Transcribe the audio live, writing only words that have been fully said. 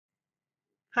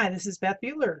Hi, this is Beth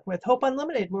Bueller with Hope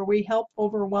Unlimited, where we help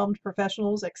overwhelmed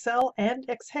professionals excel and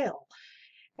exhale.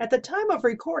 At the time of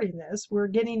recording this, we're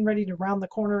getting ready to round the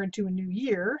corner into a new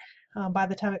year. By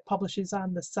the time it publishes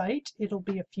on the site, it'll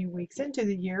be a few weeks into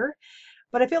the year,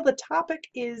 but I feel the topic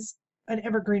is an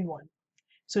evergreen one.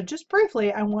 So just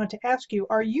briefly, I want to ask you,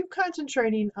 are you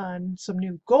concentrating on some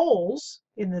new goals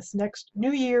in this next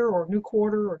new year or new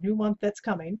quarter or new month that's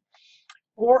coming?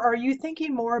 Or are you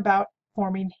thinking more about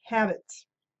forming habits?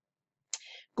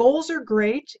 Goals are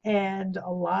great, and a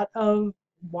lot of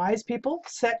wise people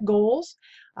set goals.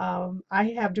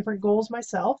 I have different goals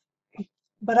myself,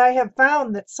 but I have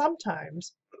found that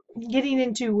sometimes getting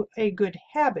into a good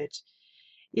habit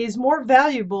is more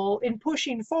valuable in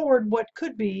pushing forward what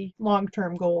could be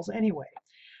long-term goals anyway.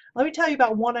 Let me tell you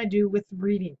about one I do with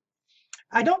reading.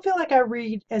 I don't feel like I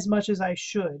read as much as I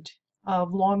should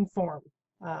of long form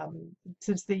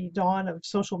since the dawn of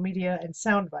social media and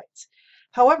sound bites.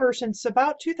 However, since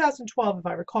about 2012, if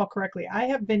I recall correctly, I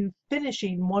have been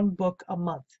finishing one book a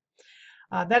month.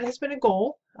 That has been a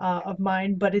goal of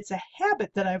mine, but it's a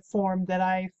habit that I've formed that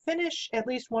I finish at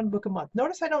least one book a month.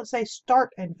 Notice I don't say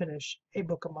start and finish a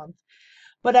book a month,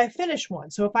 but I finish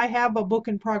one. So if I have a book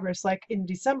in progress, like in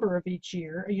December of each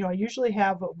year, I usually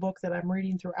have a book that I'm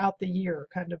reading throughout the year,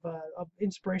 kind of a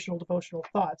inspirational devotional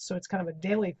thoughts. So it's kind of a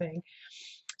daily thing.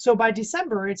 So by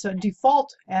December, it's a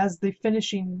default as the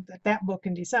finishing that book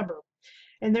in December.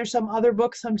 And there's some other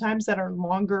books sometimes that are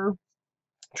longer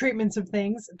treatments of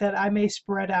things that I may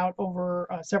spread out over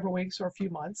several weeks or a few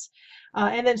months.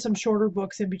 And then some shorter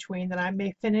books in between that I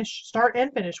may start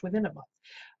and finish within a month.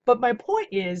 But my point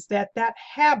is that that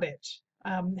habit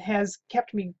has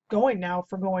kept me going now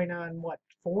for going on what,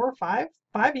 5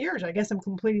 years. I guess I'm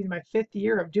completing my 5th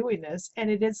year of doing this,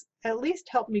 and it has at least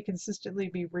helped me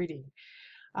consistently be reading.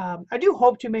 I do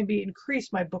hope to maybe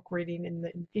increase my book reading in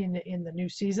the new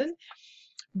season.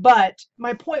 But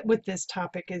my point with this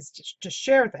topic is to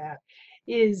share that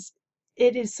is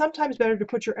it is sometimes better to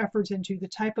put your efforts into the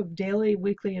type of daily,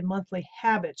 weekly, and monthly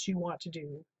habits you want to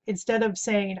do instead of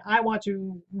saying, I want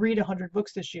to read 100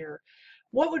 books this year.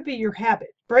 What would be your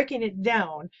habit? Breaking it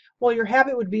down, well, your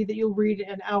habit would be that you'll read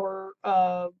an hour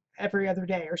every other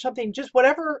day or something, just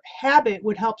whatever habit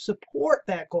would help support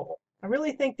that goal. I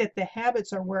really think that the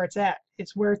habits are where it's at.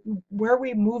 It's where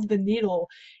we move the needle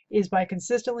is by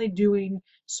consistently doing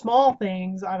small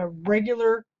things on a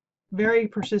regular, very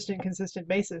persistent, consistent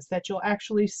basis that you'll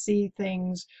actually see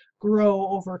things grow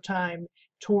over time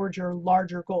towards your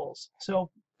larger goals.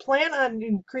 So plan on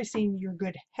increasing your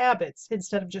good habits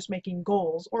instead of just making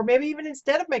goals, or maybe even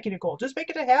instead of making a goal, just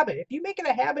make it a habit. If you make it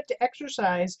a habit to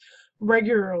exercise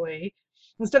regularly,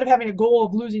 instead of having a goal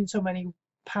of losing so many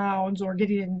pounds or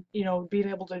getting, being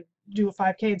able to do a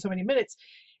 5K in so many minutes,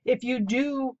 if you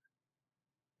do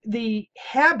the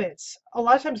habits, a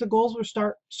lot of times the goals will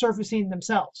start surfacing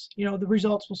themselves. The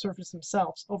results will surface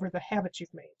themselves over the habits you've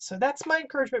made. So that's my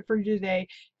encouragement for you today.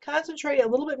 Concentrate a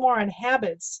little bit more on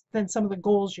habits than some of the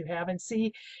goals you have and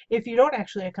see if you don't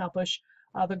actually accomplish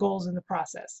the goals in the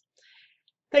process.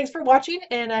 Thanks for watching,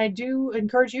 and I do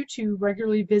encourage you to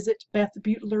regularly visit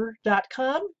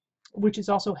bethbueller.com, which is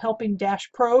also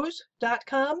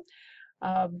helping-pros.com.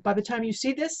 By the time you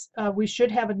see this, we should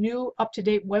have a new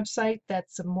up-to-date website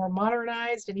that's more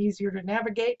modernized and easier to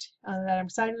navigate that I'm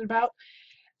excited about.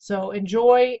 So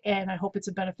enjoy, and I hope it's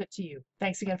a benefit to you.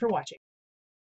 Thanks again for watching.